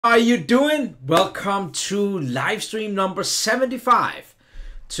How are you doing? Welcome to live stream number 75.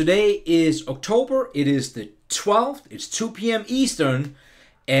 Today is October. It is the 12th. It's 2 p.m. Eastern.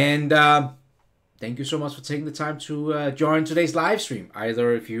 And thank you so much for taking the time to join today's live stream.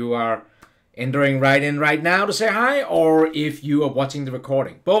 Either if you are entering right in right now to say hi, or if you are watching the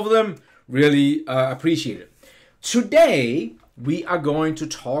recording. Both of them, really appreciate it. Today, we are going to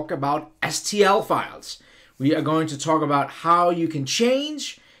talk about STL files. We are going to talk about how you can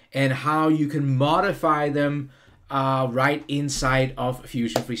change and how you can modify them right inside of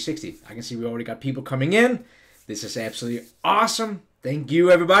Fusion 360. I can see we already got people coming in. This is absolutely awesome. Thank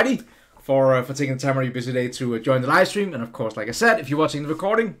you, everybody, for taking the time out of your busy day to join the live stream. And of course, like I said, if you're watching the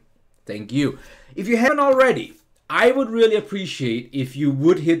recording, thank you. If you haven't already, I would really appreciate if you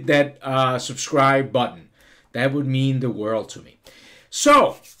would hit that subscribe button. That would mean the world to me.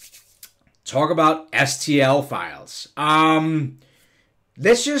 So, talk about STL files.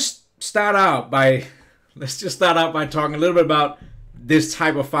 Let's just start out by talking a little bit about this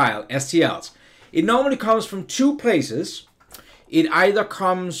type of file, STLs. It normally comes from two places. It either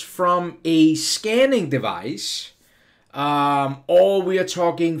comes from a scanning device, or we are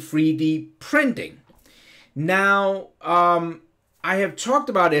talking 3D printing. Now, I have talked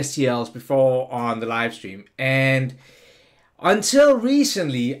about STLs before on the live stream, and until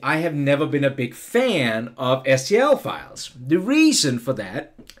recently, I have never been a big fan of STL files. The reason for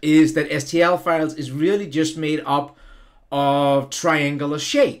that is that STL files is really just made up of triangular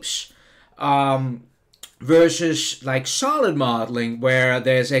shapes versus like solid modeling where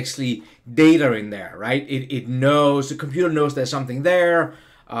there's actually data in there, right? It knows, the computer knows there's something there.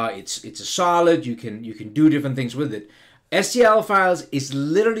 It's a solid. You can do different things with it. STL files is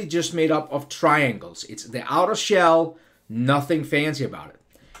literally just made up of triangles. It's the outer shell. Nothing fancy about it.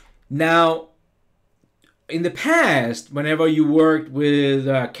 Now, in the past, whenever you worked with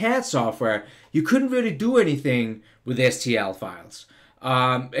CAD software, you couldn't really do anything with STL files.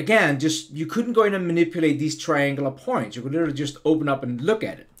 Again, you couldn't go in and manipulate these triangular points. You could literally just open up and look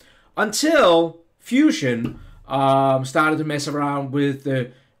at it. Until Fusion started to mess around with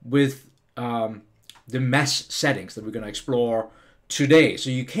the mesh settings that we're going to explore today. So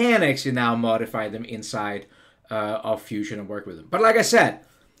you can actually now modify them inside of Fusion and work with them. But like I said,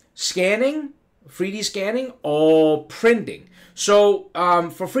 scanning, 3D scanning, or printing. So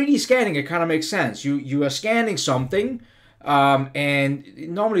for 3D scanning, it kind of makes sense. You are scanning something, and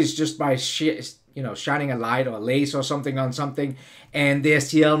normally it's just by shining a light or a laser or something on something, and the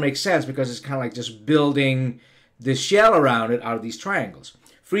STL makes sense because it's kind of like just building the shell around it out of these triangles.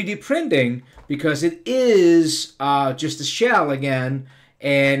 3D printing, because it is just a shell again,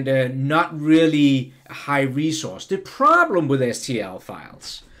 and not really a high resource. The problem with STL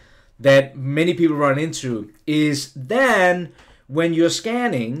files that many people run into is then when you're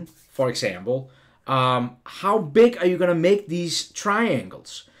scanning, for example, how big are you going to make these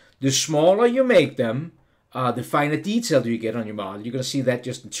triangles? The smaller you make them, the finer detail you get on your model. You're going to see that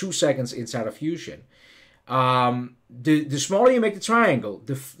just in 2 seconds inside of Fusion. The smaller you make the triangle,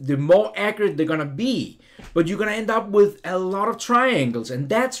 the more accurate they're going to be. But you're going to end up with a lot of triangles. And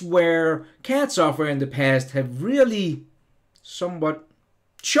that's where CAD software in the past have really somewhat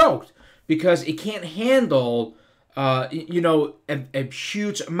choked. Because it can't handle, a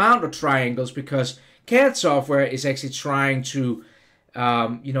huge amount of triangles. Because CAD software is actually trying to,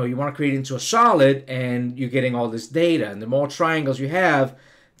 you want to create it into a solid. And you're getting all this data. And the more triangles you have,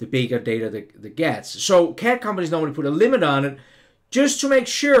 the bigger data that gets. So CAD companies normally put a limit on it just to make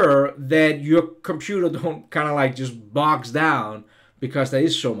sure that your computer don't kind of like just bogs down because there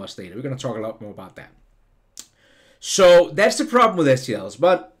is so much data. We're going to talk a lot more about that. So that's the problem with STLs.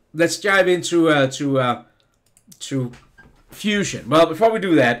 But let's dive into to Fusion. Well, before we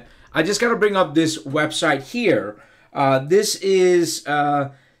do that, I just got to bring up this website here. This is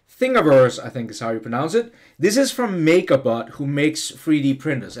Thingiverse, I think is how you pronounce it. This is from MakerBot, who makes 3D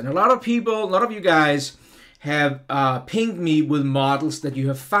printers. And a lot of you guys have pinged me with models that you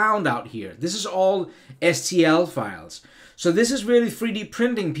have found out here. This is all STL files. So this is really 3D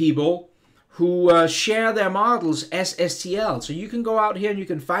printing people who share their models as STL. So you can go out here and you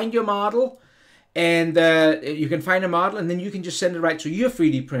can find your model, and you can find a model, and then you can just send it right to your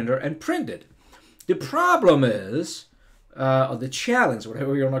 3D printer and print it. The problem is, or the challenge,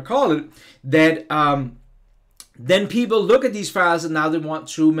 whatever you want to call it, that then people look at these files and now they want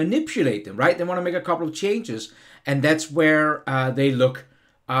to manipulate them, right? They want to make a couple of changes, and that's where they look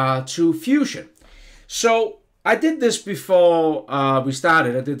to Fusion. So I did this before we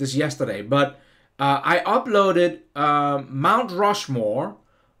started. I did this yesterday, but I uploaded Mount Rushmore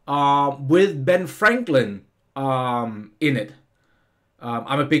with Ben Franklin in it.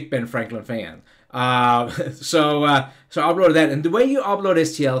 I'm a big Ben Franklin fan. So I uploaded that. And the way you upload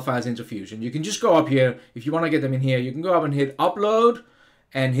STL files into Fusion, you can just go up here. If you want to get them in here, you can go up and hit upload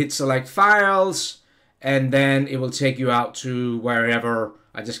and hit select files. And then it will take you out to wherever.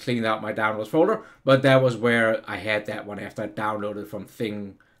 I just cleaned out my downloads folder. But that was where I had that one after I downloaded from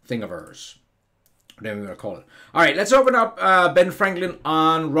Thingiverse. Whatever you want to call it. All right, let's open up Ben Franklin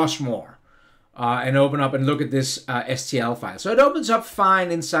on Rushmore. And open up and look at this STL file. So it opens up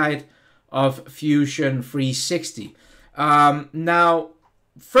fine inside of Fusion 360. Now,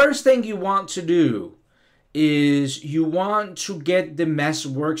 first thing you want to do is you want to get the mesh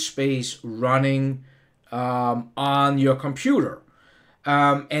workspace running on your computer.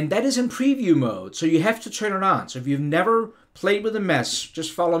 And that is in preview mode, so you have to turn it on. So if you've never played with a mesh,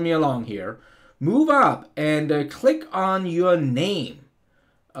 just follow me along here. Move up and click on your name.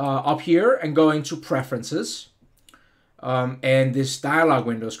 Up here and go into Preferences, and this dialog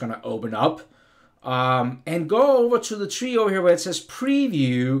window is going to open up, and go over to the tree over here where it says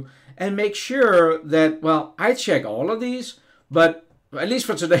Preview, and make sure that, well, I check all of these, but at least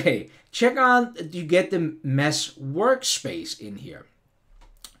for today, check on you get the mesh workspace in here.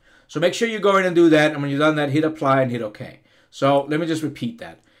 So make sure you go in and do that, and when you've done that, hit Apply and hit OK. So let me just repeat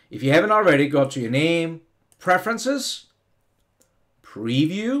that. If you haven't already, go up to your name, Preferences,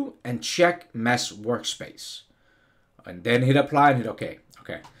 Preview, and check Mesh Workspace. And then hit Apply and hit OK.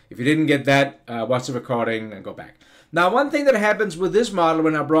 Okay. If you didn't get that, watch the recording and go back. Now, one thing that happens with this model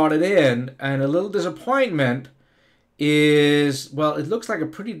when I brought it in, and a little disappointment, is, well, it looks like a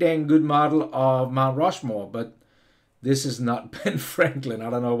pretty dang good model of Mount Rushmore, but this is not Ben Franklin. I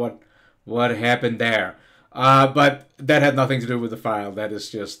don't know what happened there. But that had nothing to do with the file. That is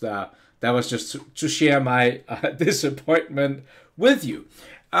just that was just to share my disappointment with you.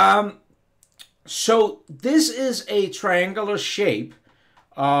 So this is a triangular shape,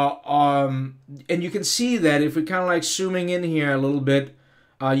 and you can see that if we kind of like zooming in here a little bit,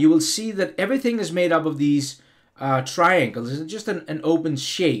 you will see that everything is made up of these triangles. It's just an open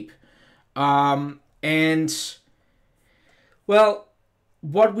shape, and well,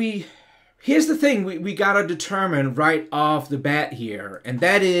 here's the thing we gotta determine right off the bat here, and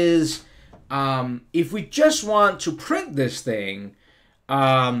that is, if we just want to print this thing,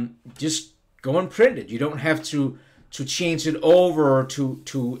 just go and print it. You don't have to change it over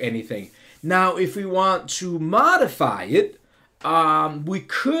to anything. Now, if we want to modify it, we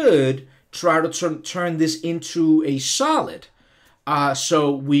could try to turn this into a solid.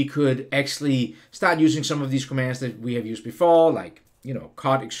 So we could actually start using some of these commands that we have used before, like, you know,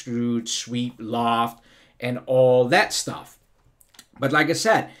 cut, extrude, sweep, loft, and all that stuff. But like I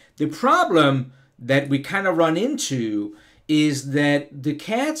said, the problem that we kind of run into is that the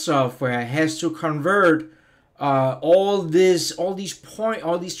CAD software has to convert all these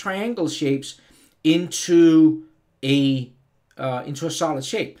triangle shapes into a solid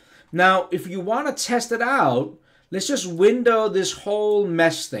shape. Now, if you want to test it out, let's just window this whole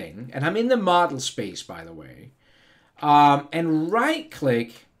mesh thing, and I'm in the model space, by the way, and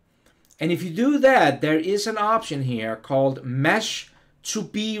right-click, and if you do that, there is an option here called Mesh to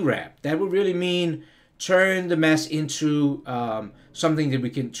be wrapped. That would really mean turn the mesh into something that we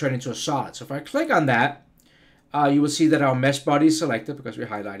can turn into a solid. So if I click on that, you will see that our mesh body is selected because we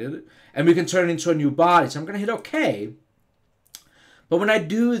highlighted it, and we can turn it into a new body. So I'm going to hit OK. But when I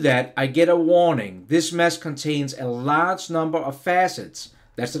do that, I get a warning. This mesh contains a large number of facets.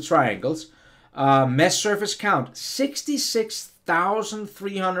 That's the triangles. Mesh surface count,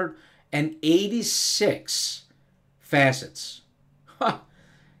 66,386 facets.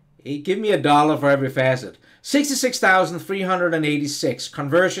 Give me $1 for every facet. 66,386.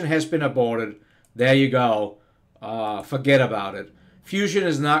 Conversion has been aborted. There you go. Forget about it. Fusion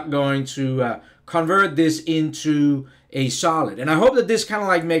is not going to convert this into a solid. And I hope that this kind of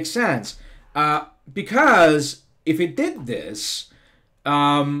like makes sense. Because if it did this,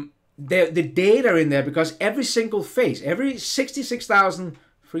 the data in there, because every single face, every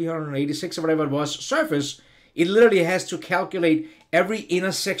 66,386 or whatever it was surface, it literally has to calculate every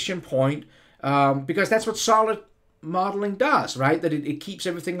intersection point, because that's what solid modeling does, right? That it keeps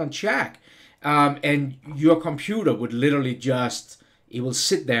everything on track. And your computer would literally just, it will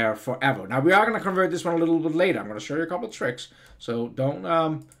sit there forever. Now, we are going to convert this one a little bit later. I'm going to show you a couple of tricks. So don't,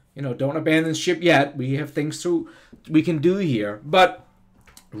 don't abandon ship yet. We have things we can do here. But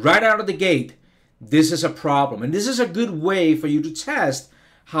right out of the gate, this is a problem. And this is a good way for you to test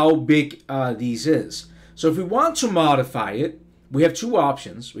how big these is. So if we want to modify it, we have two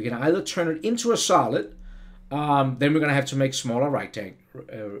options. We can either turn it into a solid, then we're going to have to make smaller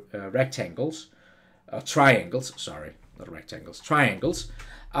triangles, sorry, not rectangles, triangles.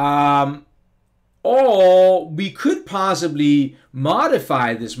 Or we could possibly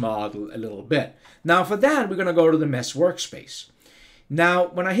modify this model a little bit. Now for that, we're going to go to the mesh workspace. Now,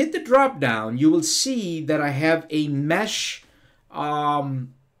 when I hit the drop down, you will see that I have a mesh tool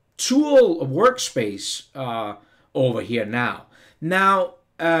workspace over here now. Now,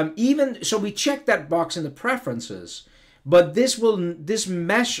 even so, we check that box in the preferences, but this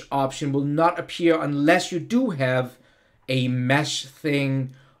mesh option will not appear unless you do have a mesh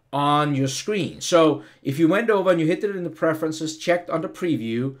thing on your screen. So if you went over and you hit it in the preferences, checked under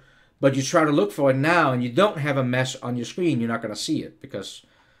preview, but you try to look for it now and you don't have a mesh on your screen, you're not going to see it because,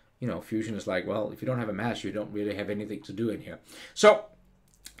 you know, Fusion is like, well, if you don't have a mesh, you don't really have anything to do in here. So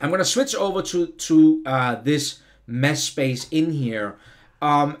I'm going to switch over to this mesh space in here.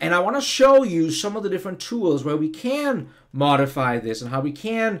 And I want to show you some of the different tools where we can modify this and how we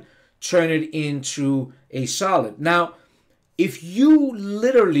can turn it into a solid. Now, if you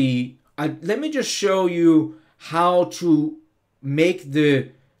literally, let me just show you how to make the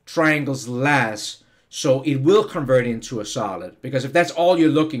triangles less so it will convert into a solid. Because if that's all you're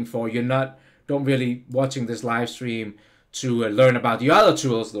looking for, don't really watching this live stream to learn about the other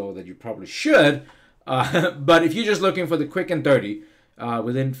tools, though that you probably should. But if you're just looking for the quick and dirty,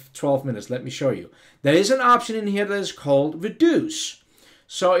 within 12 minutes, let me show you. There is an option in here that is called reduce.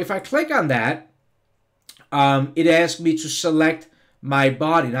 So if I click on that, it asks me to select my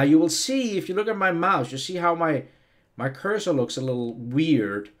body. Now you will see, if you look at my mouse, you see how my cursor looks a little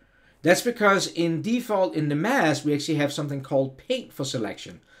weird. That's because in default in the mask, we actually have something called paint for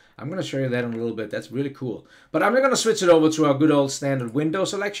selection. I'm going to show you that in a little bit. That's really cool. But I'm going to switch it over to our good old standard window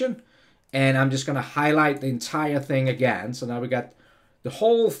selection. And I'm just going to highlight the entire thing again. So now we got the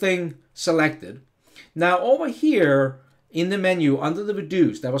whole thing selected. Now over here in the menu under the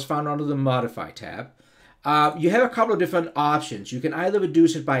reduce, that was found under the modify tab, you have a couple of different options. You can either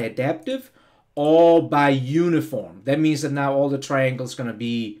reduce it by adaptive or by uniform. That means that now all the triangles going to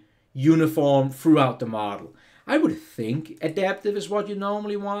be uniform throughout the model. I would think adaptive is what you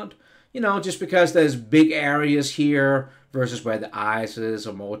normally want, you know, just because there's big areas here versus where the eyes is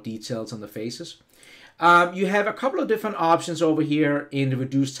or more details on the faces. You have a couple of different options over here in the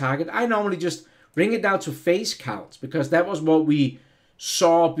reduce target. I normally just bring it down to face counts because that was what we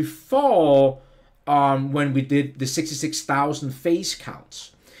saw before when we did the 66,000 face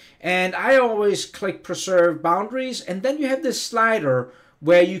counts. And I always click preserve boundaries, and then you have this slider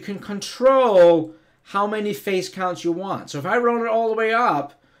where you can control how many face counts you want. So if I roll it all the way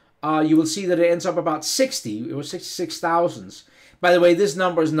up, you will see that it ends up about 60. It was 66,000. By the way, this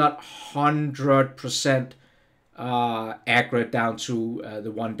number is not 100% accurate down to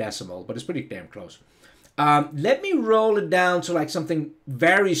the 1 decimal, but it's pretty damn close. Let me roll it down to like something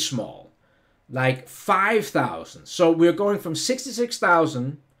very small, like 5,000. So we're going from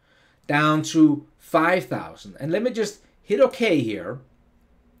 66,000 down to 5,000. And let me just hit OK here.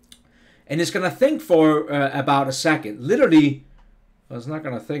 And it's going to think for about a second. Literally, well, it's not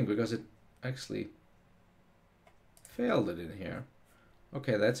going to think because it actually failed it in here.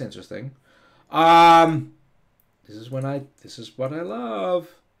 Okay, that's interesting. This is what I love.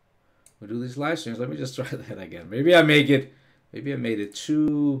 We do these live streams. Let me just try that again. Maybe I made it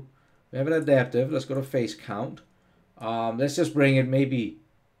too. We have it adaptive. Let's go to face count. Let's just bring it maybe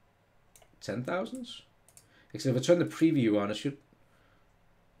 10,000. Except if I turn the preview on, it should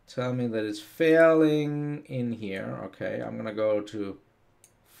tell me that it's failing in here. Okay, I'm gonna go to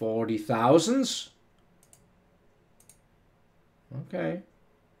 40,000. Okay.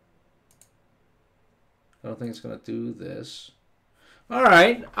 I don't think it's gonna do this. All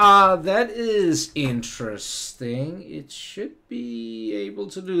right, that is interesting. It should be able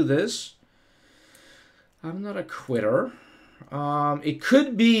to do this. I'm not a quitter. It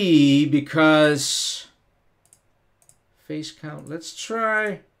could be because face count. Let's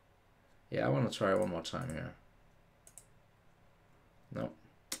try. Yeah, I want to try one more time here. No.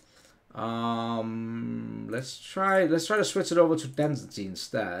 Let's try to switch it over to density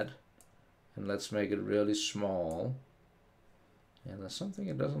instead, and let's make it really small. Yeah, there's something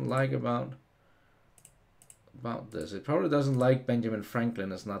it doesn't like about this. It probably doesn't like Benjamin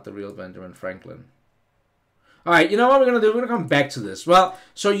Franklin. It's not the real Benjamin Franklin. All right, you know what we're going to do? We're going to come back to this. Well,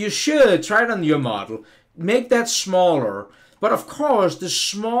 so you should try it on your model. Make that smaller. But of course, the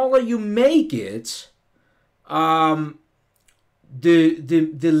smaller you make it, the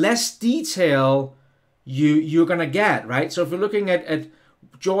less detail you're going to get, right? So if you're looking at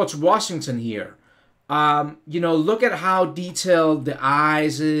George Washington here, you know, look at how detailed the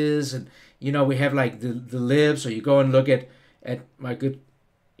eyes is, and you know we have like the lips. So you go and look at my good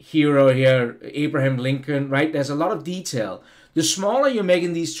hero here, Abraham Lincoln, right? There's a lot of detail. The smaller you're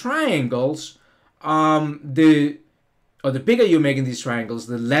making these triangles, the bigger you're making these triangles,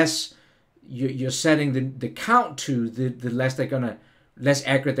 the less you're setting the count to, the less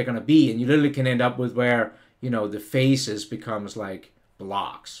accurate they're gonna be, and you literally can end up with where the faces becomes like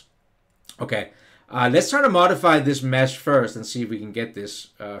blocks. Okay, let's try to modify this mesh first and see if we can get this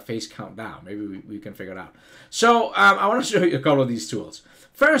face count down. Maybe we can figure it out. So I want to show you a couple of these tools.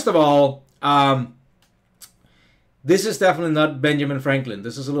 First of all, this is definitely not Benjamin Franklin.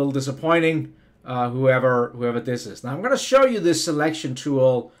 This is a little disappointing, whoever this is. Now I'm going to show you this selection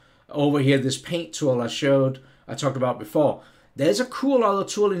tool over here, this paint tool I talked about before. There's a cool other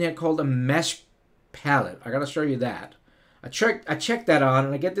tool in here called a mesh palette. I got to show you that. I checked that on,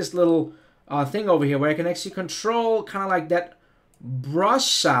 and I get this little thing over here where I can actually control kind of like that brush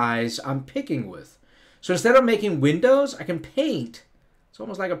size I'm picking with. So instead of making windows, I can paint. It's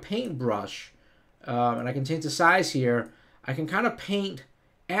almost like a paintbrush. And I can change the size here. I can kind of paint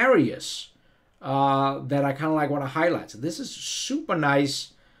areas that I kind of like want to highlight. So this is super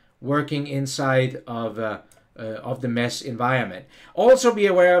nice working inside of the mesh environment. Also be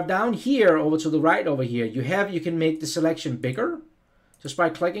aware of down here, over to the right over here, you can make the selection bigger. Just by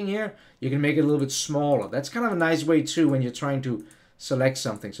clicking here, you can make it a little bit smaller. That's kind of a nice way too when you're trying to select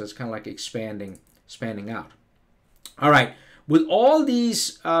something. So it's kind of like expanding out. All right, with all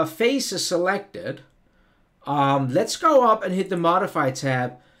these faces selected, let's go up and hit the Modify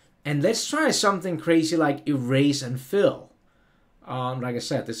tab, and let's try something crazy like Erase and Fill. Like I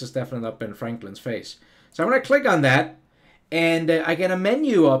said, this is definitely not Ben Franklin's face. So I'm going to click on that, and I get a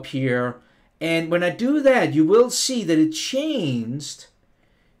menu up here. And when I do that, you will see that it changed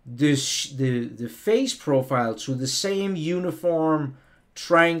the face profile to the same uniform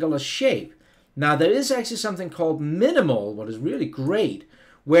triangular shape. Now, there is actually something called minimal, what is really great,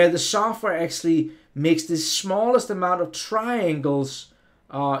 where the software actually makes the smallest amount of triangles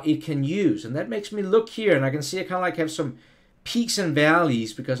it can use. And that makes me look here, and I can see I kind of like have some peaks and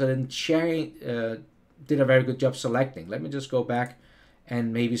valleys because I did a very good job selecting. Let me just go back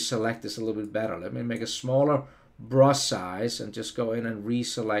and maybe select this a little bit better. Let me make a smaller brush size and just go in and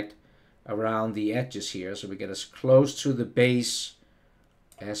reselect around the edges here so we get as close to the base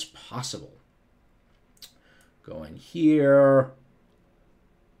as possible. Go in here,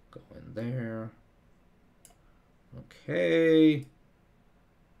 go in there. Okay.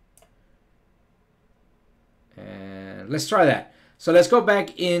 And let's try that. So let's go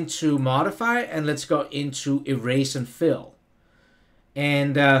back into Modify and let's go into Erase and Fill.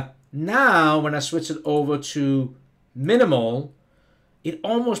 And now when I switch it over to Minimal, it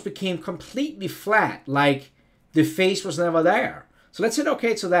almost became completely flat, like the face was never there. So let's hit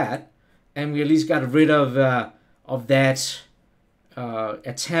OK to that, and we at least got rid of that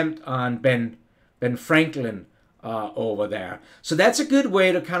attempt on Ben Franklin over there. So that's a good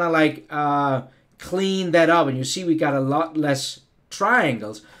way to kind of like clean that up, and you see we got a lot less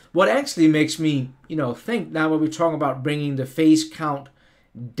triangles. What actually makes me think now when we're talking about bringing the face count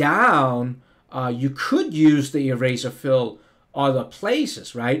down, you could use the Erase or Fill other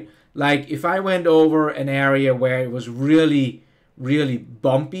places, right? Like if I went over an area where it was really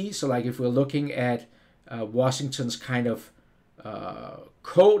bumpy, so like if we're looking at Washington's kind of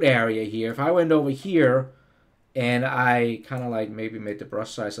coat area here, if I went over here and I kind of like maybe made the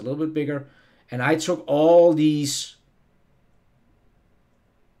brush size a little bit bigger, and I took all these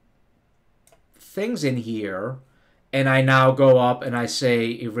things in here, and I now go up and I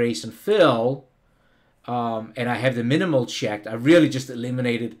say Erase and Fill, and I have the minimal checked, I really just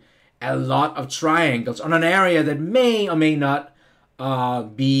eliminated a lot of triangles on an area that may or may not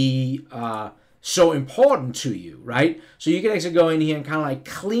be so important to you, right? So you can actually go in here and kind of like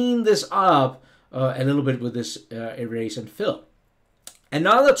clean this up a little bit with this Erase and Fill.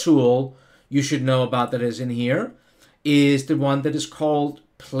 Another tool you should know about that is in here is the one that is called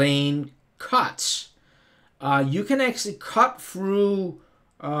Plane Cuts. You can actually cut through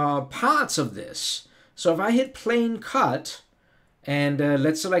parts of this. So if I hit Plane Cut, and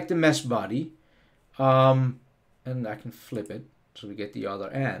let's select the mesh body, and I can flip it so we get the other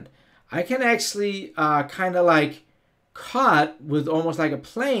end. I can actually kind of like cut with almost like a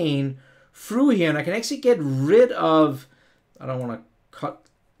plane through here, and I can actually get rid of, I don't want to cut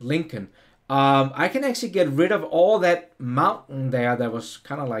Lincoln, I can actually get rid of all that mountain there that was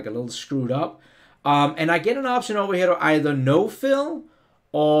kind of like a little screwed up. And I get an option over here to either no fill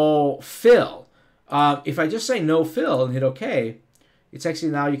or fill. If I just say no fill and hit OK, it's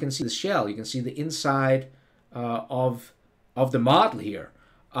actually now you can see the shell. You can see the inside of the model here.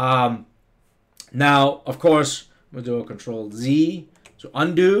 Now, of course, we'll do a Control Z So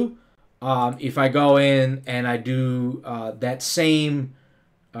undo. If I go in and I do that same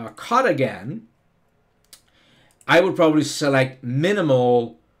cut again, I would probably select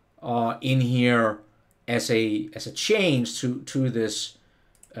minimal in here as a change to this.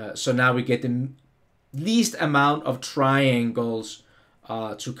 So now we get the least amount of triangles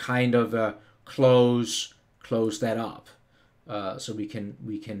to kind of close that up. So we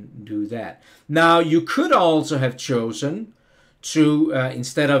can do that. Now you could also have chosen to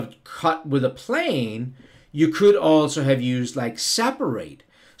instead of cut with a plane, you could also have used like separate.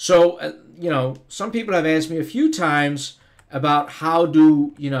 So you know, some people have asked me a few times about how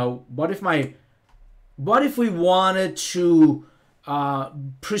do, you know, what if we wanted to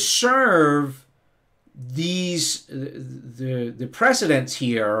preserve these the precedents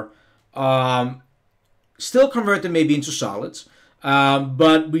here, still convert them maybe into solids,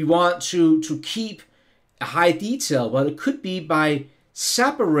 but we want to keep a high detail. Well, it could be by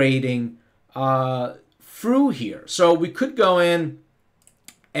separating through here. So we could go in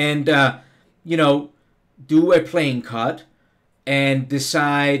and you know, do a plane cut and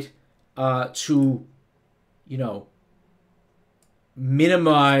decide to, you know,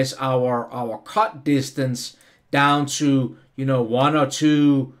 minimize our cut distance down to, you know, one or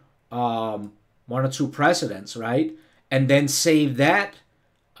two precedents, right? And then save that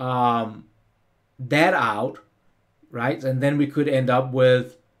that out, right? And then we could end up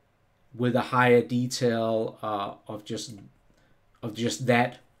with a higher detail of just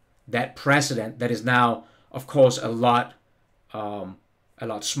that precedent that is now, of course, a lot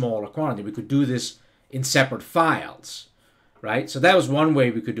smaller quantity. We could do this in separate files, right? So that was one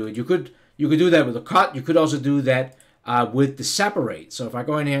way we could do it. You could do that with a cut. You could also do that with the separate. So if I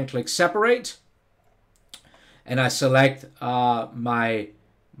go in here and click separate, and I select my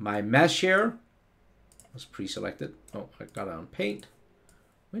mesh here, it's pre-selected. Oh, I got it on Paint,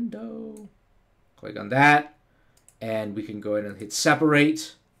 Window. Click on that, and we can go in and hit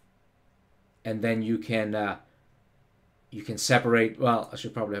separate, and then you can separate. Well, I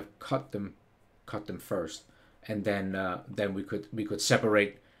should probably have cut them first, and then we could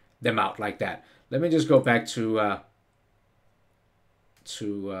separate them out like that. Let me just go back to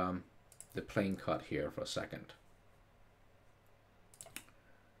the plane cut here for a second.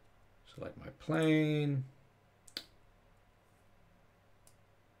 Select my plane.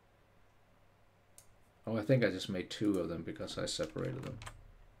 Oh, I think I just made two of them because I separated them.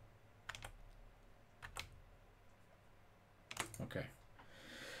 Okay.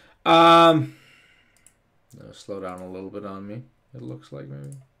 That'll slow down a little bit on me. It looks like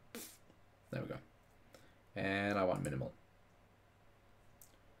maybe. There we go. And I want minimal.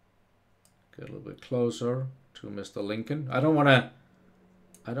 Get a little bit closer to Mr. Lincoln. I don't want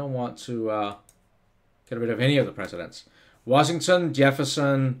to get rid of any of the presidents. Washington,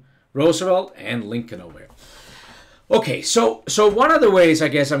 Jefferson, Roosevelt, and Lincoln over here. Okay, so one of the ways I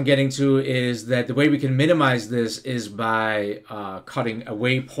guess I'm getting to is that the way we can minimize this is by cutting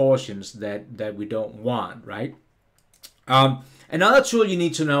away portions that we don't want, right? Another tool you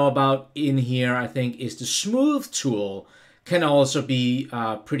need to know about in here, I think, is the smooth tool. Can also be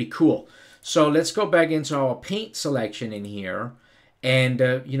pretty cool. So let's go back into our paint selection in here, and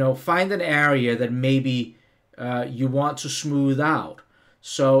you know, find an area that maybe you want to smooth out.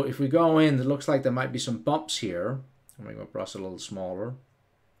 So if we go in, it looks like there might be some bumps here. I'm going to brush it a little smaller.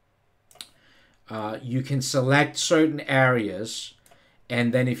 You can select certain areas,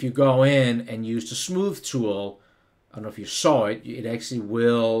 and then if you go in and use the smooth tool, I don't know if you saw it, it actually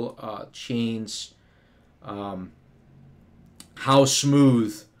will change how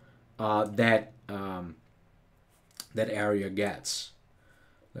smooth that area gets.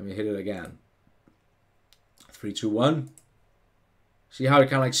 Let me hit it again. 3, 2, 1. See how it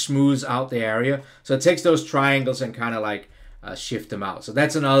kind of like smooths out the area? So it takes those triangles and kind of like shift them out. So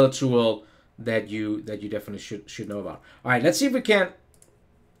that's another tool that you definitely should know about. All right, let's see if we can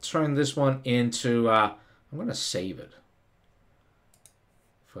turn this one into. I'm gonna save it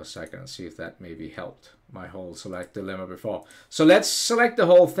for a second and see if that maybe helped my whole select dilemma before. So let's select the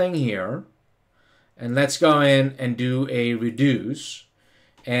whole thing here, and let's go in and do a reduce.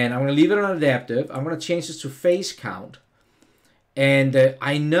 And I'm going to leave it on adaptive. I'm going to change this to face count. And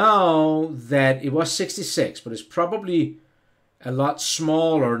I know that it was 66, but it's probably a lot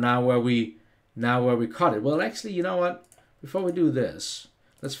smaller now where we cut it. Well, actually, you know what? Before we do this,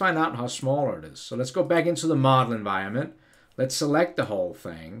 let's find out how smaller it is. So let's go back into the model environment. Let's select the whole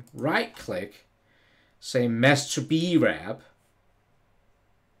thing. Right click. Say mesh to B wrap.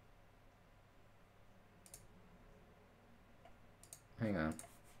 Hang on.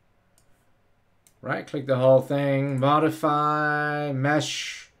 Right click the whole thing, modify,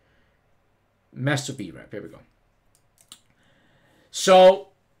 mesh to B-rep. Here we go. So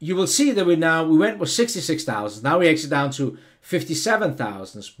you will see that we went with 66,000. Now we exit down to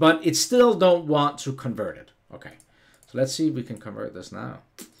 57,000, but it still don't want to convert it. Okay, so let's see if we can convert this now.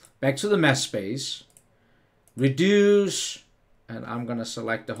 Back to the mesh space, reduce, and I'm gonna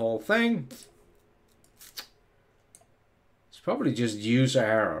select the whole thing. It's probably just user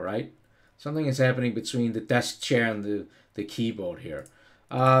error, right? Something is happening between the desk chair and the keyboard here.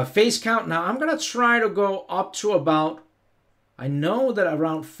 Face count, now I'm gonna try to go up to about, I know that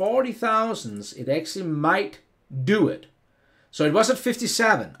around 40,000 it actually might do it. So it was at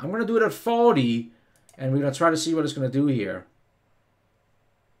 57. I'm going to do it at 40, and we're going to try to see what it's going to do here.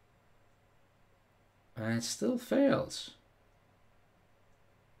 And it still fails.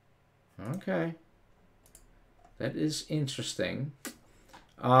 Okay. That is interesting.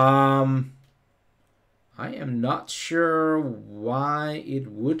 I am not sure why it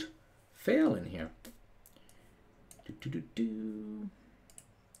would fail in here.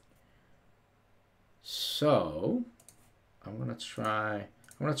 So I'm gonna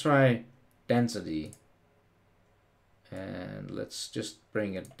try density, and let's just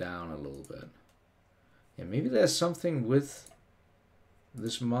bring it down a little bit. Yeah, maybe there's something with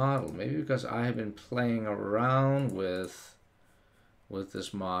this model. Maybe because I have been playing around with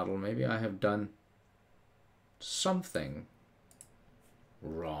this model, maybe I have done something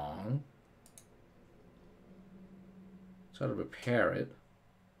wrong. Try to repair it.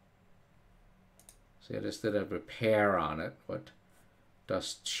 See, I just did a repair on it, what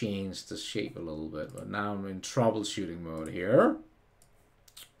does change the shape a little bit. But now I'm in troubleshooting mode here.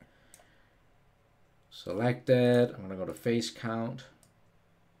 Select it. I'm going to go to face count.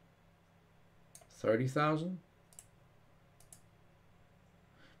 30,000.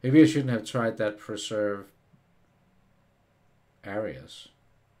 Maybe I shouldn't have tried that preserve areas.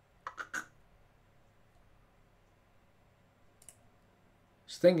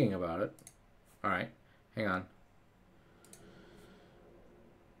 Just thinking about it. All right, hang on.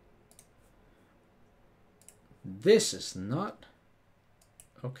 This is not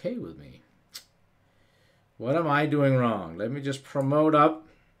okay with me. What am I doing wrong? Let me just promote up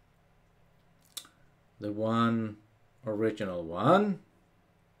the one original one.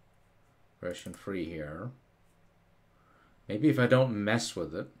 Version 3 here. Maybe if I don't mess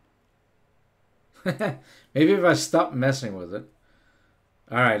with it. Maybe if I stop messing with it.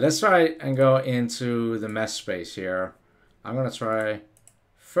 All right, let's try and go into the mesh space here. I'm gonna try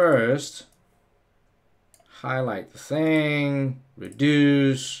first, highlight the thing,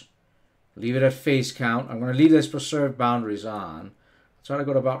 reduce, leave it at face count. I'm gonna leave this preserve boundaries on. Try to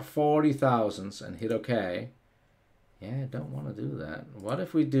go to about 40,000 and hit OK. Yeah, I don't want to do that. What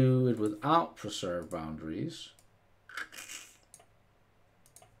if we do it without preserve boundaries?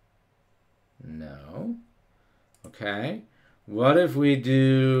 No. Okay. What if we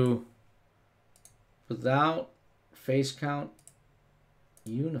do without face count,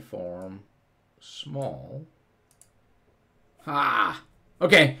 uniform, small? Ah,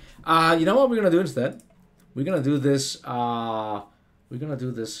 okay. You know what we're gonna do instead? We're gonna do this. We're gonna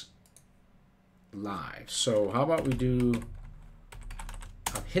do this live. So how about we do?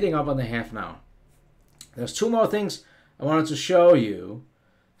 I'm hitting up on the half now. There's two more things I wanted to show you.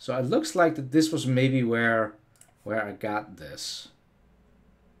 So it looks like that this was maybe where I got this.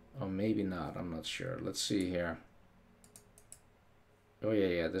 Or maybe not, I'm not sure. Let's see here. Oh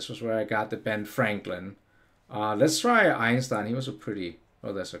yeah, this was where I got the Ben Franklin. Let's try Einstein. He was a pretty,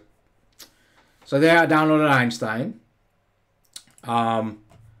 oh there's a, so there I downloaded Einstein.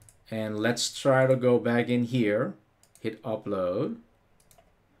 And let's try to go back in here, hit upload.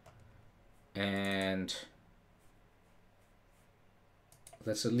 And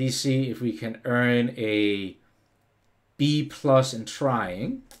let's at least see if we can earn a B+ in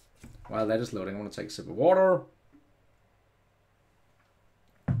trying. While that is loading, I want to take a sip of water.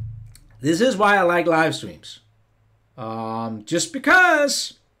 This is why I like live streams. Just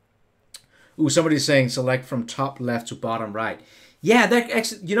because. Ooh, somebody's saying select from top left to bottom right. Yeah, that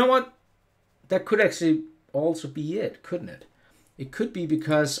actually, you know what? That could actually also be it, couldn't it? It could be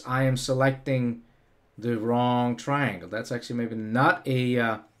because I am selecting the wrong triangle. That's actually maybe not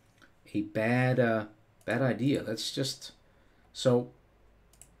a bad idea. Let's just, so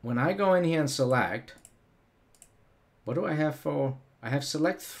when I go in here and select, what do I have for? I have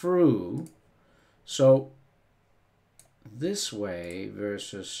select through. So this way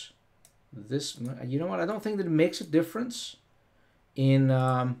versus this. You know what? I don't think that it makes a difference in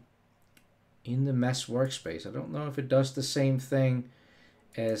the mesh workspace. I don't know if it does the same thing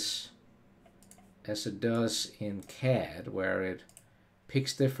as as it does in CAD, where it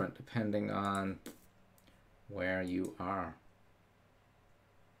picks different depending on where you are.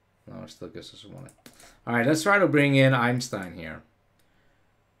 No, it still gives us one. All right, let's try to bring in Einstein here.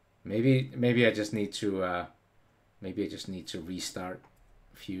 Maybe I just need to restart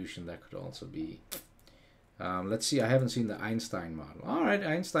Fusion. That could also be. Let's see. I haven't seen the Einstein model. All right,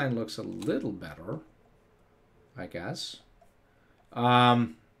 Einstein looks a little better, I guess.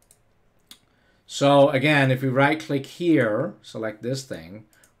 So again, if we right-click here, select this thing,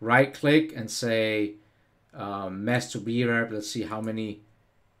 right-click and say mesh to B-rep. Let's see how many.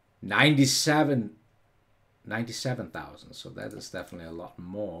 97,000. So that is definitely a lot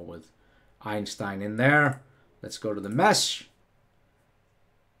more with Einstein in there. Let's go to the mesh.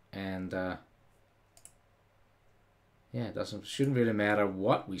 And yeah, it shouldn't really matter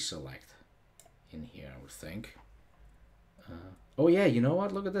what we select in here, I would think. Oh yeah, you know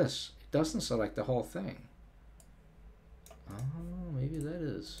what? Look at this. It doesn't select the whole thing. Oh, maybe that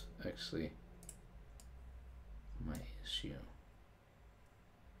is actually my issue.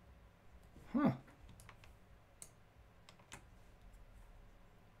 Huh.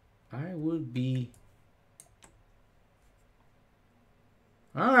 I would be...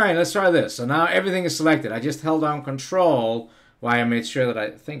 Alright, let's try this. So now everything is selected. I just held down Control while I made sure that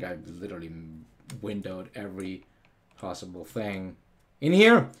I think I literally windowed every possible thing in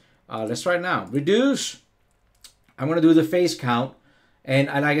here. Let's try it now. Reduce. I'm going to do the face count. And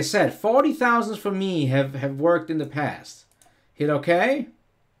like I said, 40,000 for me have worked in the past. Hit OK.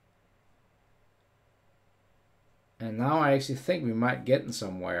 And now I actually think we might get in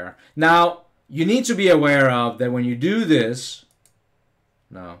somewhere. Now, you need to be aware of that when you do this...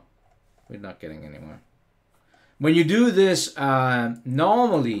 No, we're not getting anywhere. When you do this,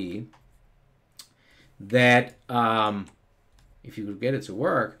 normally, that, if you could get it to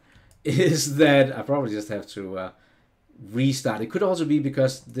work, is that I probably just have to restart. It could also be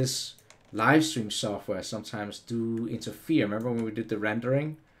because this live stream software sometimes do interfere. Remember when we did the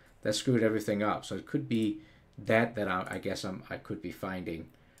rendering? That screwed everything up. So it could be that I guess I could be finding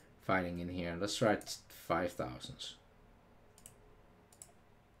in here. Let's try 5,000.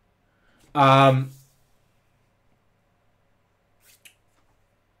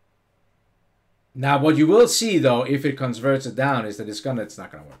 Now what you will see though, if it converts it down, is that it's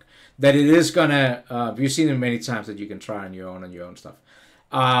not gonna work. That it is gonna you've seen it many times that you can try on your own stuff.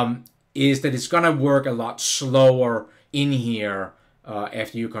 Is that it's gonna work a lot slower in here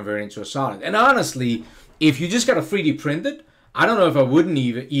after you convert it into a solid. And honestly, if you just got a 3D printed, I don't know if I wouldn't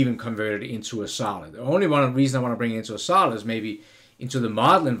even convert it into a solid. The only one reason I want to bring it into a solid is maybe into the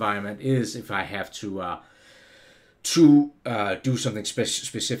model environment is if I have to do something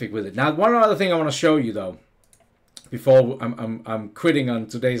specific with it. Now, one other thing I want to show you though, before I'm quitting on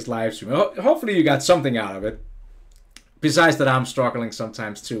today's live stream. Hopefully you got something out of it. Besides that, I'm struggling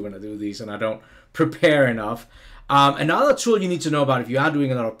sometimes too when I do these and I don't prepare enough. Another tool you need to know about if you are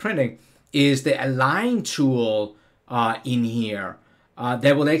doing a lot of printing is the Align tool in here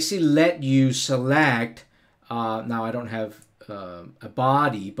that will actually let you select. Now I don't have a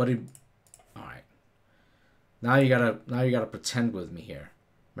body, but all right. Now you gotta pretend with me here.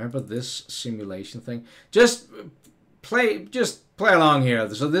 Remember this simulation thing? Just play along here.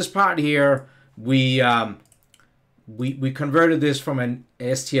 So this part here, we converted this from an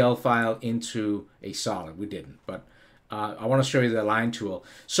STL file into a solid. We didn't, but I want to show you the Align tool.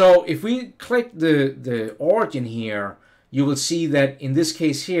 So if we click the origin here, you will see that in this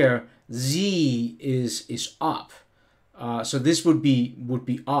case here, Z is up. So this would be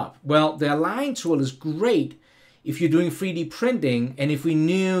up. Well, the Align tool is great if you're doing 3D printing, and if we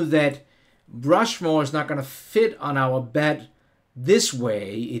knew that Rushmore is not going to fit on our bed this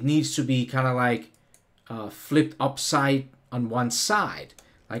way, it needs to be kind of like flipped upside on one side.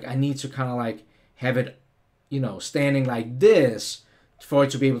 Like I need to kind of like have it, standing like this for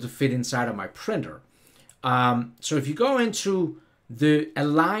it to be able to fit inside of my printer. So if you go into the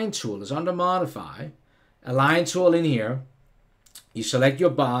Align tool, it's under Modify, Align tool in here, you select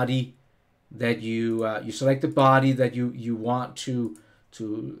your body that you select the body that you want to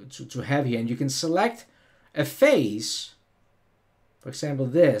have here, and you can select a face, for example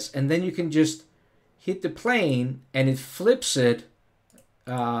this, and then you can just hit the plane and it flips it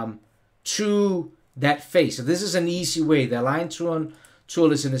to that face. So this is an easy way. The Align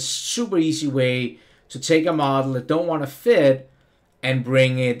tool is in a super easy way to take a model that don't want to fit and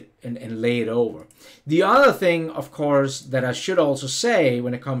bring it and lay it over. The other thing, of course, that I should also say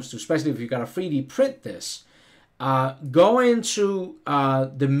when it comes to, especially if you've got to 3D print this, go into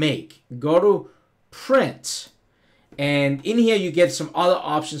the make, go to print, And in here, you get some other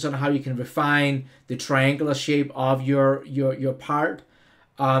options on how you can refine the triangular shape of your part.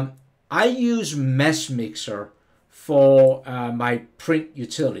 I use Mesh Mixer for my print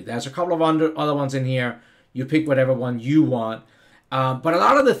utility. There's a couple of other ones in here. You pick whatever one you want. But a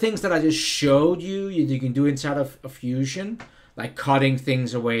lot of the things that I just showed you, you can do inside of Fusion, like cutting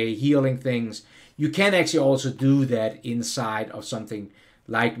things away, healing things. You can actually also do that inside of something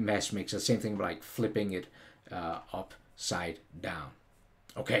like Mesh Mixer. Same thing like flipping it upside down.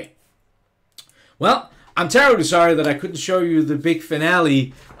 Okay. Well, I'm terribly sorry that I couldn't show you the big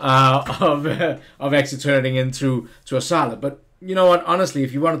finale of actually turning into a solid. But you know what? Honestly,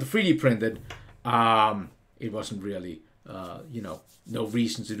 if you wanted to 3D print it, it wasn't really, no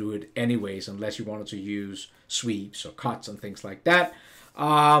reason to do it anyways, unless you wanted to use sweeps or cuts and things like that.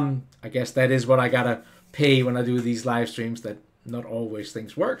 I guess that is what I gotta pay when I do these live streams, that not always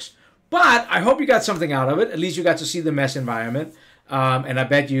things works. But I hope you got something out of it. At least you got to see the mesh environment. And I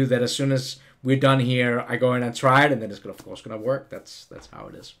bet you that as soon as we're done here, I go in and try it, and then it's of course gonna work. That's how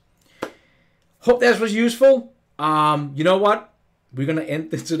it is. Hope that was useful. You know what? We're gonna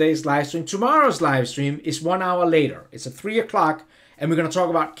end today's live stream. Tomorrow's live stream is 1 hour later. It's at 3 o'clock, and we're gonna talk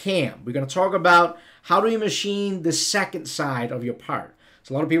about cam. We're gonna talk about how do you machine the second side of your part.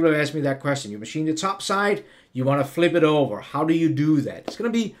 So a lot of people have asked me that question. You machine the top side, you want to flip it over. How do you do that? It's gonna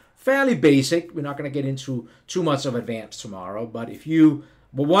be fairly basic. We're not gonna get into too much of advanced tomorrow, but if you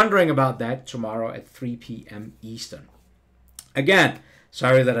were wondering about that, tomorrow at 3 p.m. Eastern. Again,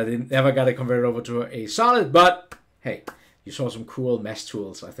 sorry that I never got it converted over to a solid, but hey, you saw some cool mesh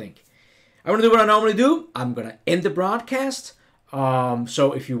tools, I think. I'm going to do what I normally do. I'm going to end the broadcast.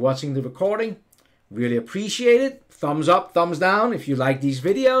 So if you're watching the recording, really appreciate it. Thumbs up, thumbs down if you like these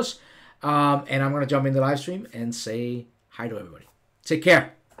videos. And I'm going to jump in the live stream and say hi to everybody. Take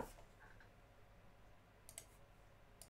care.